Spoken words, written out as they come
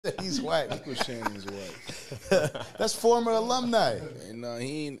He's white. Look what Shannon's white. That's former alumni. And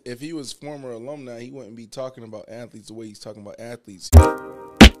he ain't, if he was former alumni, he wouldn't be talking about athletes the way he's talking about athletes.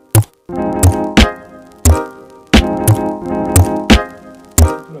 Welcome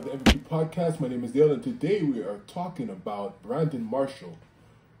to the MVP Podcast. My name is Dale, and today we are talking about Brandon Marshall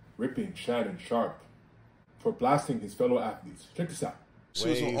ripping Shannon Sharpe for blasting his fellow athletes. Check this out. She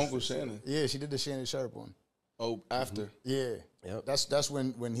was on Uncle Shannon. Yeah, she did the Shannon Sharpe one. Oh, after. Yeah. Yep. That's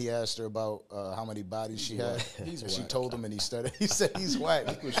when he asked her about how many bodies she had. He's and she white. told him, and he said he's white.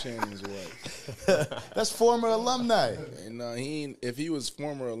 Look what Shannon's white. That's former alumni. And he ain't, if he was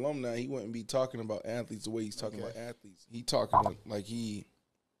former alumni, he wouldn't be talking about athletes the way he's talking about athletes. He talking like he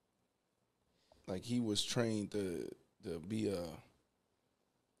was trained to be a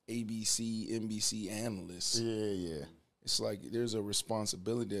ABC, NBC analyst. Yeah. It's like there's a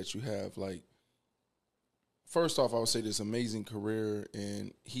responsibility that you have. Like, first off, I would say this amazing career,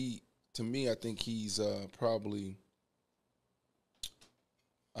 and to me, I think he's probably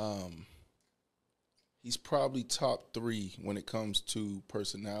top 3 when it comes to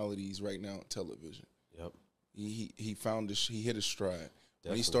personalities right now on television. Yep. He found he hit a stride. Definitely.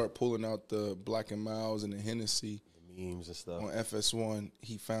 When he started pulling out the Black and Miles and the Hennessy, The memes and stuff. on FS1,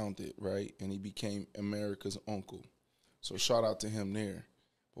 he found it, right? And he became America's uncle. So shout out to him there.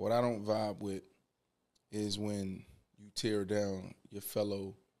 But what I don't vibe with is when you tear down your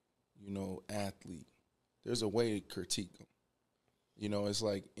fellow, athlete. There's a way to critique them. It's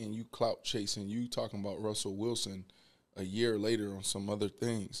like, and you clout chasing, you talking about Russell Wilson a year later on some other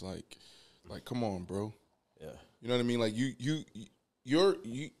things. Like come on, bro. Yeah. You know what I mean? Like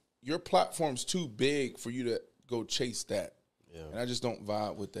your platform's too big for you to go chase that. Yeah. And I just don't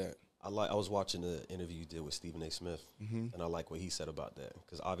vibe with that. I was watching the interview you did with Stephen A. Smith, and I like what he said about that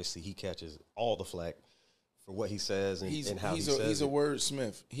because obviously he catches all the flack for what he says and how he says it. He's a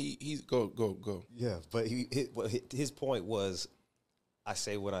wordsmith. He's go. Yeah, but his point was, I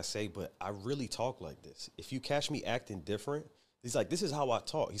say what I say, but I really talk like this. If you catch me acting different, he's like, this is how I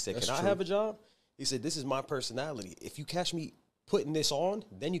talk. He said, That's can true. I have a job? He said, this is my personality. If you catch me putting this on,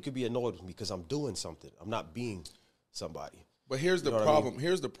 then you could be annoyed with me because I'm doing something. I'm not being somebody. But here's the You know what I problem. mean?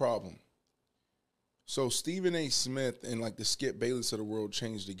 Here's the problem. So Stephen A. Smith and like the Skip Bayless of the world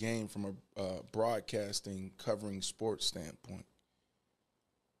changed the game from a broadcasting, covering sports standpoint.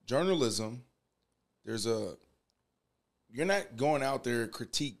 Journalism, you're not going out there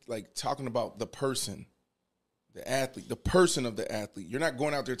critique, like talking about the person, the athlete, the person of the athlete. You're not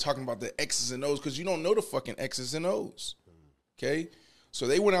going out there talking about the X's and O's because you don't know the fucking X's and O's. Okay? So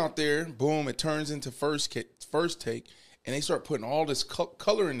they went out there, boom, it turns into first take, and they start putting all this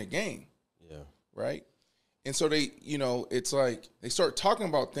color in the game. Yeah. Right? And so they, it's like they start talking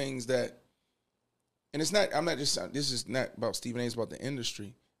about things that, and this is not about Stephen A., it's about the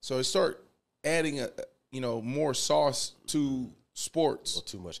industry. So they start adding more sauce to sports. Or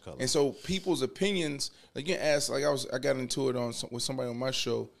too much color. And so people's opinions, like you ask, like I got into it with somebody on my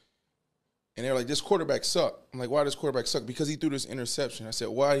show, and they're like, this quarterback sucked. I'm like, why does quarterback suck? Because he threw this interception. I said,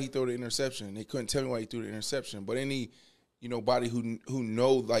 why did he throw the interception? And they couldn't tell me why he threw the interception. But any, body who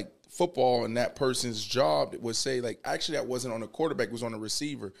know like football and that person's job would say, like, actually that wasn't on the quarterback, it was on the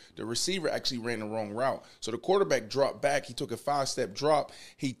receiver. The receiver actually ran the wrong route. So the quarterback dropped back. He took a 5-step drop.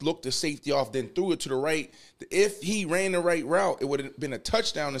 He looked the safety off, then threw it to the right. If he ran the right route, it would have been a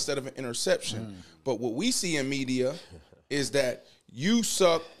touchdown instead of an interception. But what we see in media is that you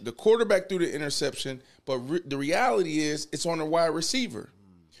suck, the quarterback threw the interception, but the reality is it's on the wide receiver.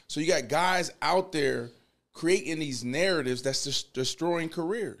 So you got guys out there creating these narratives that's just destroying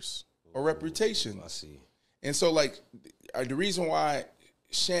careers or reputations. I see. And so, like, the reason why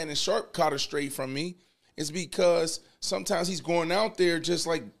Shannon Sharpe caught a stray from me is because sometimes he's going out there just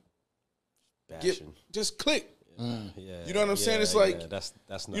like just click. Yeah. You know what I'm saying? It's like, that's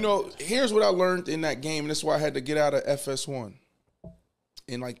not here's what I learned in that game, and that's why I had to get out of FS1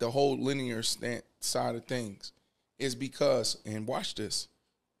 and like the whole linear side of things is because, and watch this,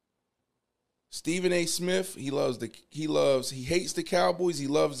 Stephen A. Smith, he hates the Cowboys, he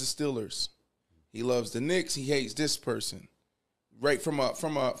loves the Steelers. He loves the Knicks, he hates this person. Right from a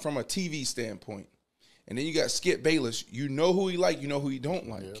TV standpoint. And then you got Skip Bayless. You know who he like, you know who he don't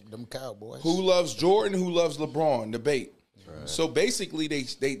like. Yeah, them Cowboys. Who loves Jordan, who loves LeBron, debate. Right. So basically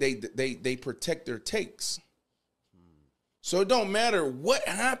they protect their takes. So it don't matter what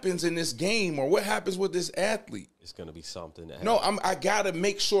happens in this game or what happens with this athlete. It's going to be something that No, I got to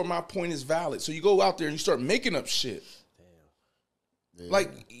make sure my point is valid. So you go out there and you start making up shit. Damn. Yeah.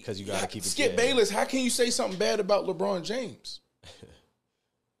 Like, because you got to keep it Skip Bayless, how can you say something bad about LeBron James?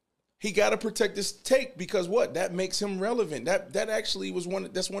 he got to protect his take because what? That makes him relevant. That actually was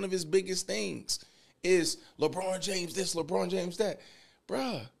that's one of his biggest things is LeBron James this, LeBron James that.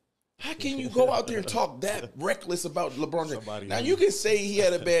 Bruh, how can you go out there and talk that reckless about LeBron James? Now, you can say he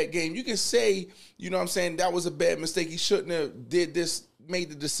had a bad game. You can say, you know what I'm saying, that was a bad mistake. He shouldn't have did this, made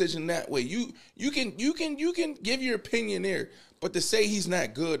the decision that way. You can give your opinion there. But to say he's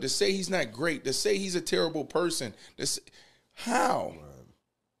not good, to say he's not great, to say he's a terrible person, how?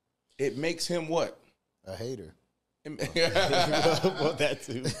 It makes him what? A hater. Well, that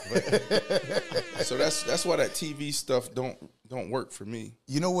too. So that's why that TV stuff don't work for me.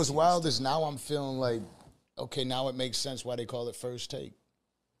 You know what's wild is now I'm feeling like, okay, now it makes sense why they call it first take.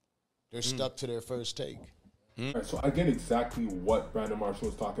 They're stuck to their first take. All right, so I get exactly what Brandon Marshall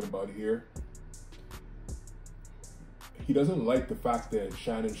is talking about here. He doesn't like the fact that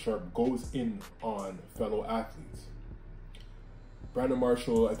Shannon Sharpe goes in on fellow athletes. Brandon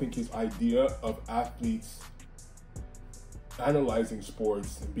Marshall, I think his idea of athletes analyzing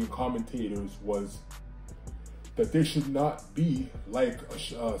sports and being commentators was that they should not be like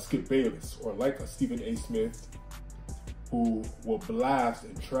a Skip Bayless or like a Stephen A. Smith, who will blast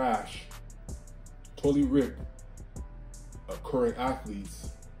and trash, totally rip current athletes,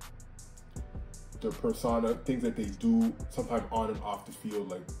 their persona, things that they do sometimes on and off the field.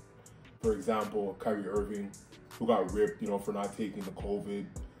 Like, for example, Kyrie Irving, who got ripped, for not taking the COVID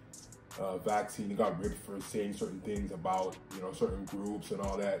vaccine. He got ripped for saying certain things about, certain groups and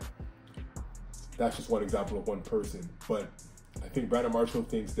all that. That's just one example of one person. But I think Brandon Marshall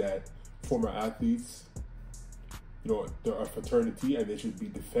thinks that former athletes, they're a fraternity and they should be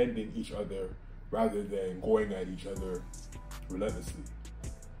defending each other rather than going at each other relentlessly.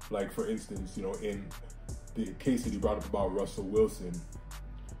 Like, for instance, in the case that he brought up about Russell Wilson,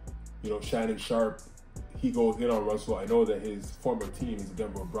 Shannon Sharpe, he goes in on Russell. I know that his former team is the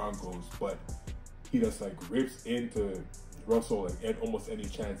Denver Broncos, but he just rips into Russell at almost any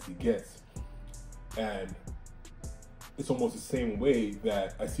chance he gets. And it's almost the same way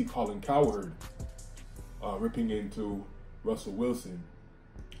that I see Colin Cowherd ripping into Russell Wilson.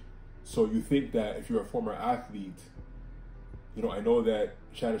 So you think that if you're a former athlete, I know that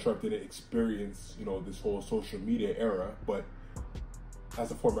Shannon Sharpe didn't experience, this whole social media era, but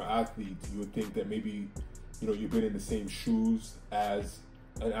as a former athlete, you would think that maybe, you've been in the same shoes as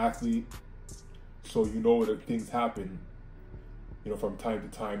an athlete, so that things happen, from time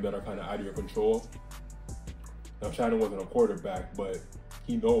to time that are kind of out of your control. Now, Shannon wasn't a quarterback, but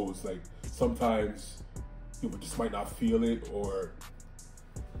he knows, sometimes you just might not feel it, or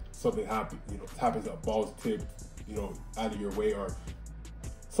something happens, happens, a ball's tipped, out of your way, or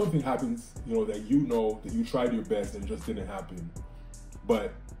something happens, that that you tried your best and it just didn't happen.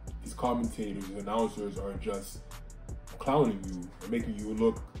 But these commentators and announcers are just clowning you and making you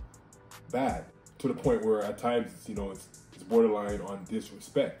look bad, to the point where at times, it's borderline on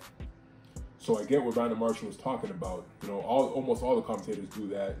disrespect. So I get what Brandon Marshall was talking about. Almost all the commentators do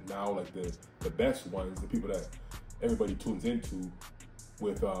that now, like the best ones, the people that everybody tunes into,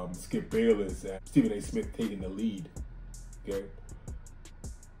 with Skip Bayless and Stephen A. Smith taking the lead. Okay.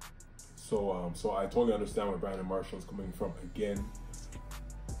 So I totally understand where Brandon Marshall is coming from again.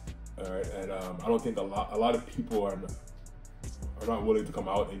 All right, and I don't think a lot of people are not willing to come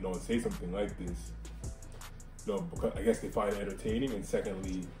out and and say something like this. Because I guess they find it entertaining, and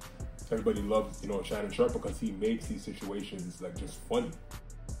secondly, everybody loves Shannon Sharpe because he makes these situations just funny.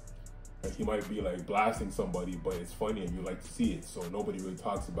 Like, he might be blasting somebody, but it's funny and you like to see it. So nobody really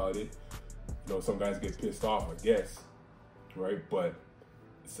talks about it. Some guys get pissed off, I guess, right? But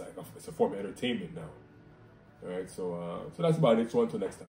it's a form of entertainment now. All right, so that's about it. So until next time.